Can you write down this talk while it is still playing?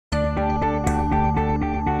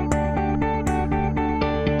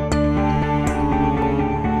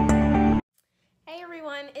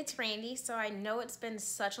it's Randy. So I know it's been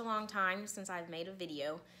such a long time since I've made a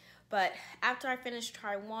video, but after I finished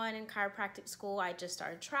Try 1 in chiropractic school, I just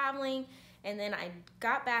started traveling, and then I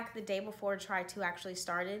got back the day before Try 2 actually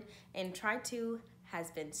started, and Try 2 has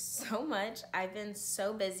been so much. I've been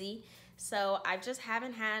so busy, so I just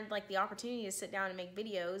haven't had like the opportunity to sit down and make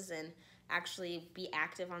videos and actually be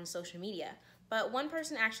active on social media. But one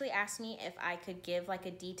person actually asked me if I could give like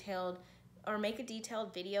a detailed or make a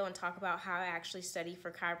detailed video and talk about how I actually study for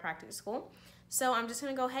chiropractic school. So I'm just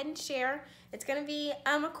gonna go ahead and share. It's gonna be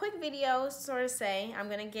a quick video, sort of say. I'm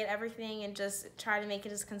gonna get everything and just try to make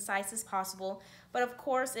it as concise as possible. But of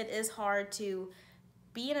course, it is hard to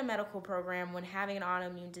be in a medical program when having an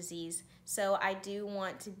autoimmune disease. So I do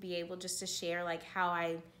want to be able just to share like how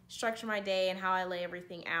I structure my day and how I lay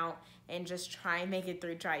everything out and just try and make it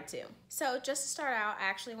through Try 2. So just to start out, I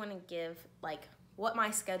actually want to give like what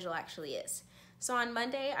my schedule actually is. So on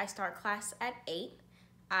Monday, I start class at 8.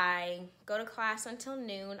 I go to class until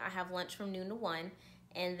noon. I have lunch from noon to 1,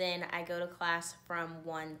 and then I go to class from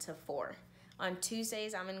 1 to 4. On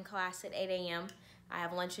Tuesdays, I'm in class at 8 a.m. I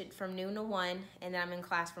have lunch from noon to 1, and then I'm in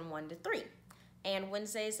class from 1 to 3. And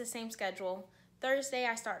Wednesday is the same schedule. Thursday,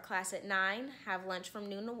 I start class at 9, have lunch from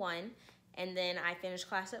noon to 1, and then I finish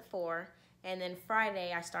class at 4. And then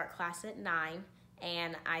Friday, I start class at 9,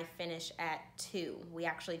 and I finish at 2. We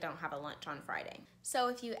actually don't have a lunch on Friday. So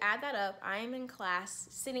if you add that up, I am in class,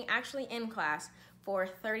 sitting actually in class for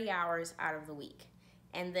 30 hours out of the week.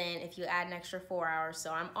 And then if you add an extra 4 hours,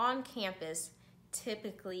 so I'm on campus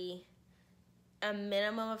typically a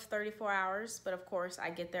minimum of 34 hours, but of course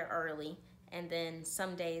I get there early, and then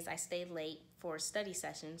some days I stay late for study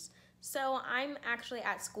sessions. So I'm actually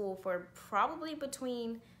at school for probably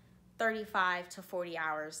between 35 to 40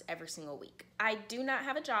 hours every single week. I do not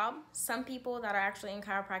have a job. Some people that are actually in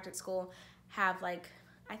chiropractic school have like,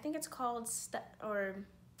 I think it's called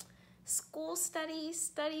school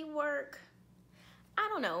study work. I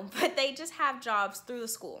don't know, but they just have jobs through the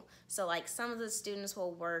school. So like some of the students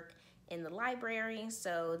will work in the library,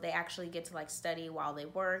 so they actually get to like study while they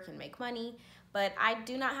work and make money. But I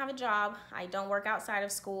do not have a job. I don't work outside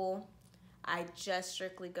of school. I just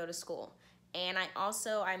strictly go to school. And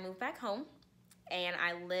I moved back home, and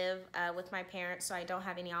I live with my parents, so I don't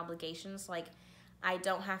have any obligations. Like, I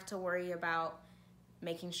don't have to worry about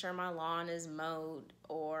making sure my lawn is mowed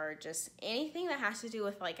or just anything that has to do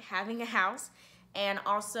with like having a house. And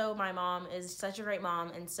also my mom is such a great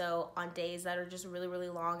mom, and so on days that are just really, really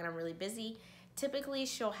long and I'm really busy, typically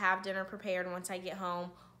she'll have dinner prepared once I get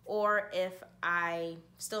home, or if I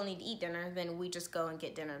still need to eat dinner, then we just go and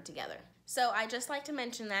get dinner together. So I just like to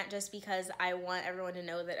mention that just because I want everyone to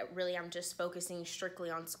know that really I'm just focusing strictly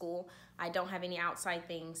on school. I don't have any outside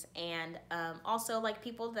things. And also like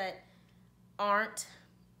people that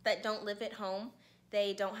don't live at home,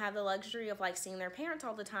 they don't have the luxury of like seeing their parents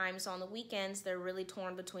all the time. So on the weekends, they're really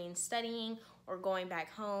torn between studying or going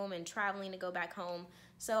back home and traveling to go back home.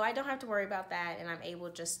 So I don't have to worry about that, and I'm able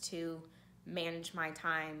just to manage my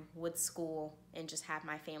time with school and just have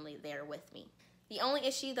my family there with me. The only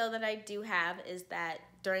issue though that I do have is that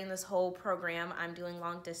during this whole program, I'm doing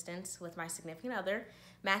long distance with my significant other.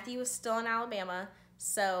 Matthew is still in Alabama,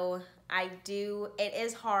 so it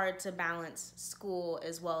is hard to balance school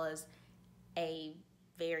as well as a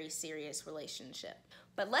very serious relationship.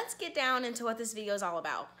 But let's get down into what this video is all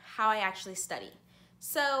about, how I actually study.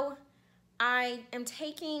 So I'm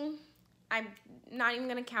not even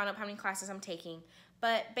gonna count up how many classes I'm taking,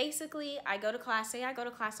 but basically I go to class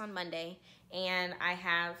on Monday, and I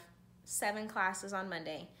have 7 classes on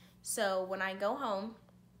Monday. So when I go home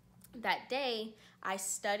that day, I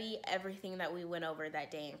study everything that we went over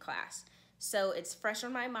that day in class. So it's fresh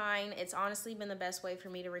on my mind. It's honestly been the best way for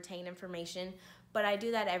me to retain information, but I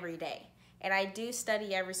do that every day. And I do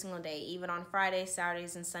study every single day, even on Fridays,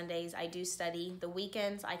 Saturdays, and Sundays. I do study. The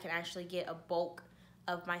weekends, I can actually get a bulk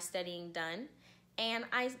of my studying done. And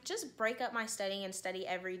I just break up my studying and study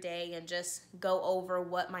every day and just go over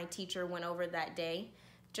what my teacher went over that day,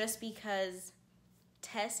 just because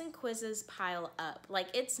tests and quizzes pile up. Like,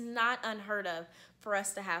 it's not unheard of for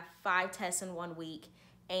us to have 5 tests in 1 week,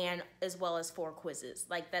 and as well as 4 quizzes.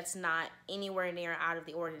 Like, that's not anywhere near out of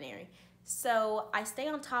the ordinary. So I stay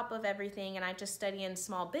on top of everything, and I just study in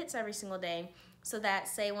small bits every single day, so that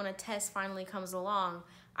say when a test finally comes along,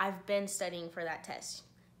 I've been studying for that test.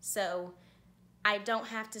 So I don't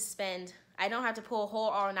have to pull a whole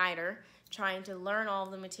all-nighter trying to learn all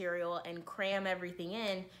the material and cram everything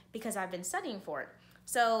in because I've been studying for it.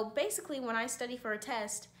 So basically when I study for a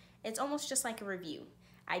test, it's almost just like a review.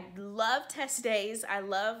 I love test days. I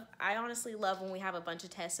honestly love when we have a bunch of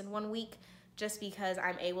tests in 1 week, just because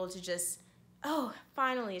I'm able to just oh,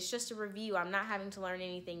 finally, it's just a review. I'm not having to learn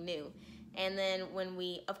anything new. And then when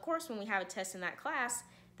we have a test in that class,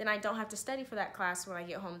 then I don't have to study for that class when I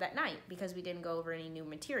get home that night because we didn't go over any new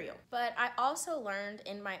material. But I also learned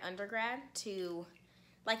in my undergrad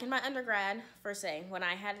for say, when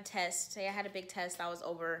I had a test, say I had a big test that was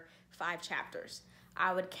over 5 chapters,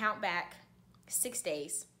 I would count back 6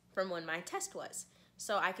 days from when my test was.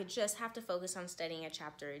 So I could just have to focus on studying a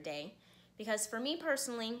chapter a day. Because for me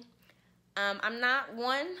personally, I'm not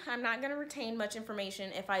going to retain much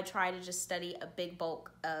information if I try to just study a big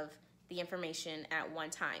bulk of the information at one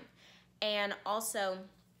time. And also,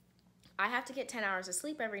 I have to get 10 hours of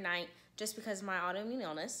sleep every night just because of my autoimmune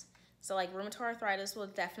illness. So like rheumatoid arthritis will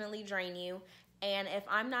definitely drain you. And if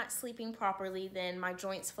I'm not sleeping properly, then my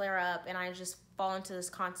joints flare up and I just fall into this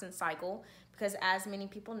constant cycle. Because as many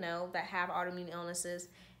people know that have autoimmune illnesses,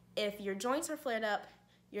 if your joints are flared up,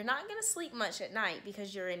 you're not going to sleep much at night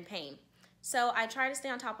because you're in pain. So I try to stay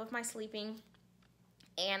on top of my sleeping,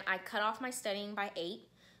 and I cut off my studying by 8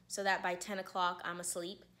 so that by 10 o'clock I'm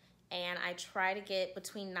asleep. And I try to get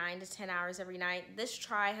between 9 to 10 hours every night. This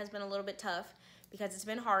try has been a little bit tough because it's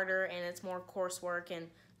been harder and it's more coursework, and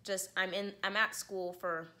just I'm at school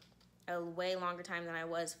for a way longer time than I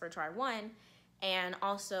was for try 1, and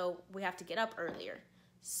also we have to get up earlier.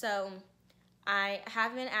 So I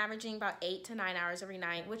have been averaging about 8 to 9 hours every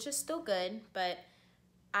night, which is still good, but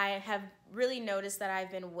I have really noticed that I've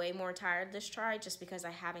been way more tired this try just because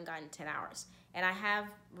I haven't gotten 10 hours. And I have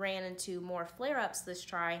ran into more flare-ups this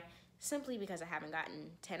try simply because I haven't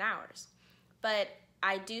gotten 10 hours. But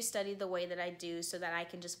I do study the way that I do so that I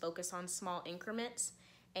can just focus on small increments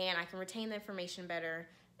and I can retain the information better,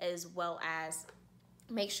 as well as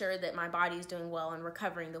make sure that my body is doing well and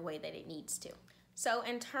recovering the way that it needs to. So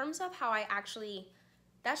in terms of how I actually,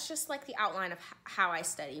 that's just like the outline of how I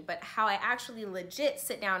study, but how I actually legit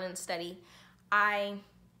sit down and study,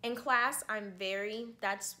 in class,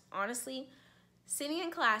 that's honestly, sitting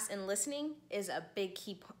in class and listening is a big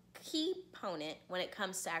key component when it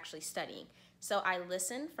comes to actually studying. So I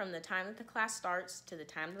listen from the time that the class starts to the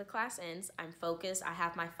time that the class ends. I'm focused. I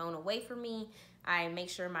have my phone away from me. I make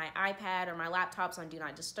sure my iPad or my laptop's on Do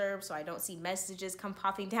Not Disturb so I don't see messages come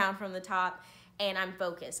popping down from the top. And I'm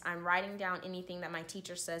focused. I'm writing down anything that my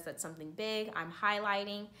teacher says that's something big. I'm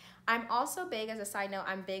highlighting. I'm also big, as a side note,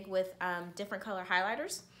 I'm big with different color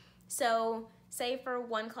highlighters. So say for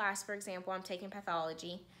one class, for example, I'm taking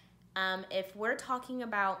pathology. If we're talking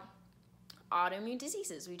about autoimmune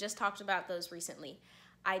diseases, we just talked about those recently,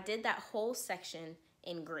 I did that whole section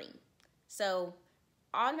in green. So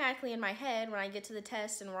automatically in my head, when I get to the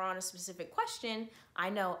test and we're on a specific question, I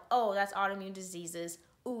know, oh, that's autoimmune diseases.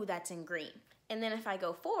 Ooh, that's in green. And then if I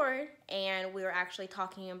go forward and we're actually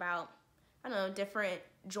talking about, I don't know, different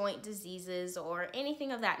joint diseases or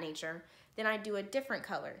anything of that nature, then I do a different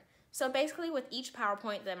color. So basically with each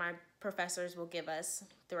PowerPoint that my professors will give us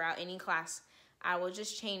throughout any class, I will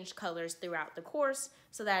just change colors throughout the course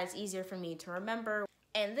so that it's easier for me to remember.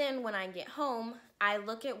 And then when I get home, I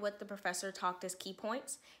look at what the professor talked as key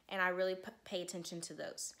points and I really pay attention to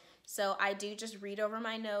those. So I do just read over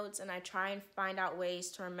my notes and I try and find out ways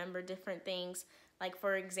to remember different things. Like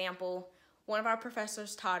for example, one of our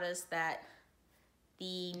professors taught us that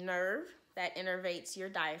the nerve that innervates your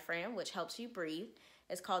diaphragm, which helps you breathe,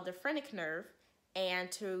 is called the phrenic nerve.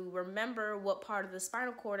 And to remember what part of the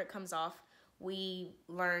spinal cord it comes off, we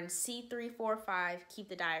learn C345, keep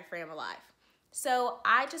the diaphragm alive. So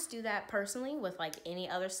I just do that personally with like any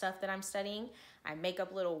other stuff that I'm studying. I make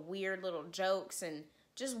up weird little jokes and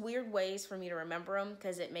just weird ways for me to remember them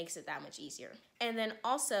because it makes it that much easier. And then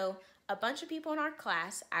also, a bunch of people in our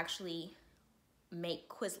class actually make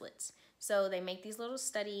Quizlets. So they make these little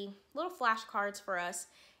flashcards for us,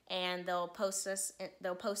 and they'll post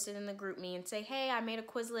it in the group me and say, hey, I made a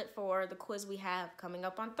Quizlet for the quiz we have coming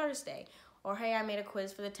up on Thursday. Or hey, I made a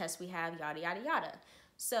quiz for the test we have, yada, yada, yada.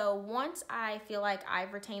 So once I feel like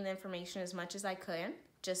I've retained the information as much as I could,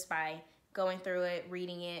 just by going through it,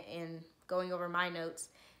 reading it, and going over my notes,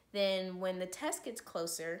 then when the test gets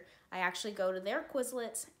closer, I actually go to their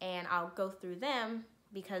Quizlets and I'll go through them,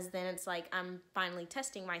 because then it's like I'm finally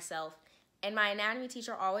testing myself. And my anatomy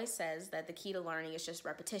teacher always says that the key to learning is just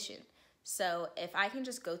repetition. So if I can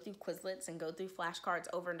just go through Quizlets and go through flashcards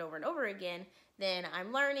over and over and over again, then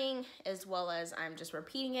I'm learning, as well as I'm just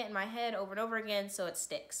repeating it in my head over and over again so it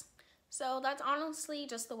sticks. So that's honestly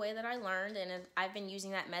just the way that I learned, and I've been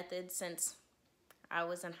using that method since I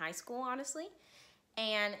was in high school, honestly.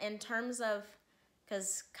 And in terms of,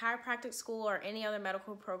 because chiropractic school or any other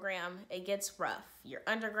medical program, it gets rough. Your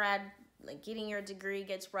undergrad, like getting your degree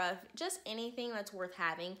gets rough. Just anything that's worth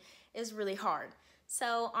having is really hard.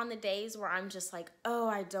 So on the days where I'm just like, oh,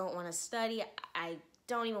 I don't want to study, I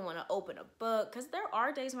don't even want to open a book, because there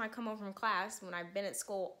are days when I come home from class when I've been at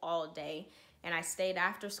school all day and I stayed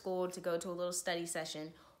after school to go to a little study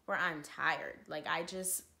session where I'm tired. Like I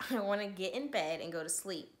want to get in bed and go to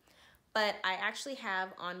sleep. But I actually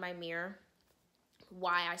have on my mirror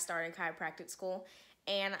why I started chiropractic school,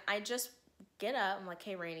 and I just get up, I'm like,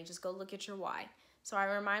 hey Randy, just go look at your why. So I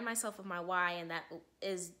remind myself of my why, and that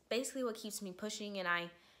is basically what keeps me pushing. And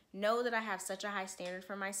I know that I have such a high standard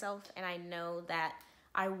for myself, and I know that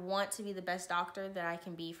I want to be the best doctor that I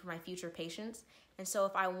can be for my future patients. And so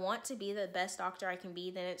if I want to be the best doctor I can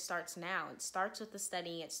be, then it starts now. It starts with the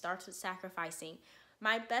studying. It starts with sacrificing.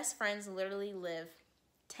 My best friends literally live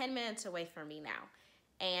 10 minutes away from me now,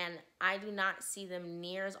 and I do not see them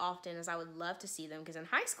near as often as I would love to see them, because in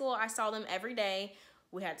high school I saw them every day.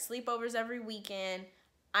 We had sleepovers every weekend.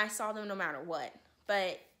 I saw them no matter what.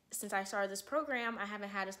 But since I started this program, I haven't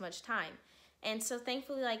had as much time. And so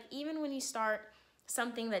thankfully, like, even when you start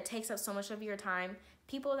something that takes up so much of your time,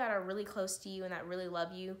 people that are really close to you and that really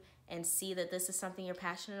love you and see that this is something you're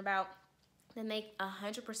passionate about, then they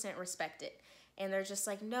 100% respect it. And they're just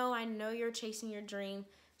like, no, I know you're chasing your dream,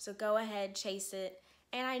 so go ahead, chase it.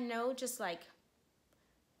 And I know just like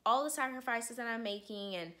all the sacrifices that I'm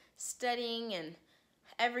making and studying and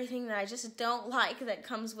everything that I just don't like that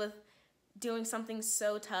comes with doing something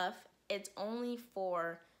so tough, it's only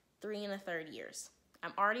for 3 1/3 years.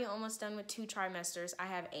 I'm already almost done with 2 trimesters. I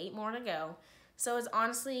have 8 more to go. So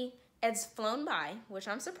it's flown by, which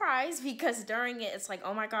I'm surprised, because during it, it's like,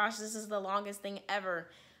 oh my gosh, this is the longest thing ever.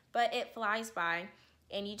 But it flies by,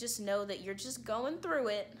 and you just know that you're just going through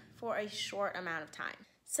it for a short amount of time.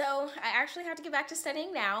 So I actually have to get back to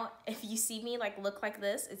studying now. If you see me like look like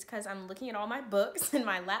this, it's because I'm looking at all my books and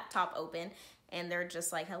my laptop open, and they're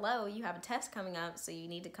just like, hello, you have a test coming up, so you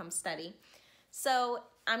need to come study. So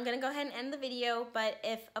I'm gonna go ahead and end the video, but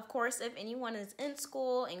if anyone is in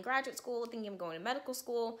school, in graduate school, thinking of going to medical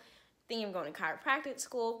school, thinking of going to chiropractic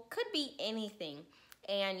school, could be anything,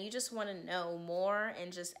 and you just wanna know more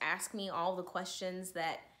and just ask me all the questions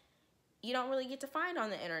that you don't really get to find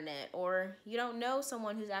on the internet, or you don't know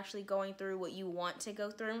someone who's actually going through what you want to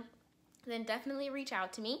go through, then definitely reach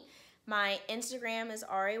out to me. My Instagram is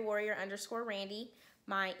rawarrior_randi.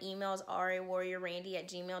 My email is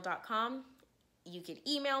rawarriorrandi@gmail.com. You can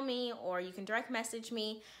email me or you can direct message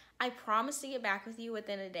me. I promise to get back with you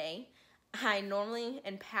within a day. I normally,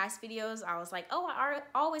 in past videos, I was like, oh, I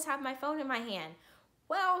always have my phone in my hand.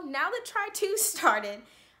 Well, now that Try 2 started,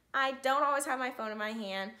 I don't always have my phone in my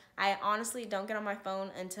hand. I honestly don't get on my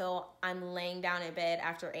phone until I'm laying down in bed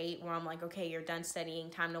after 8, where I'm like, okay, you're done studying,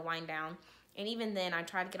 time to wind down. And even then, I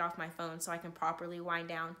try to get off my phone so I can properly wind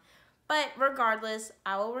down. But regardless,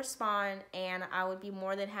 I will respond, and I would be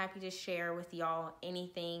more than happy to share with y'all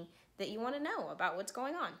anything that you want to know about what's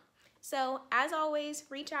going on. So, as always,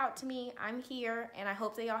 reach out to me. I'm here, and I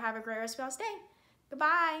hope that y'all have a great rest of y'all's day.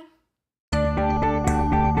 Goodbye.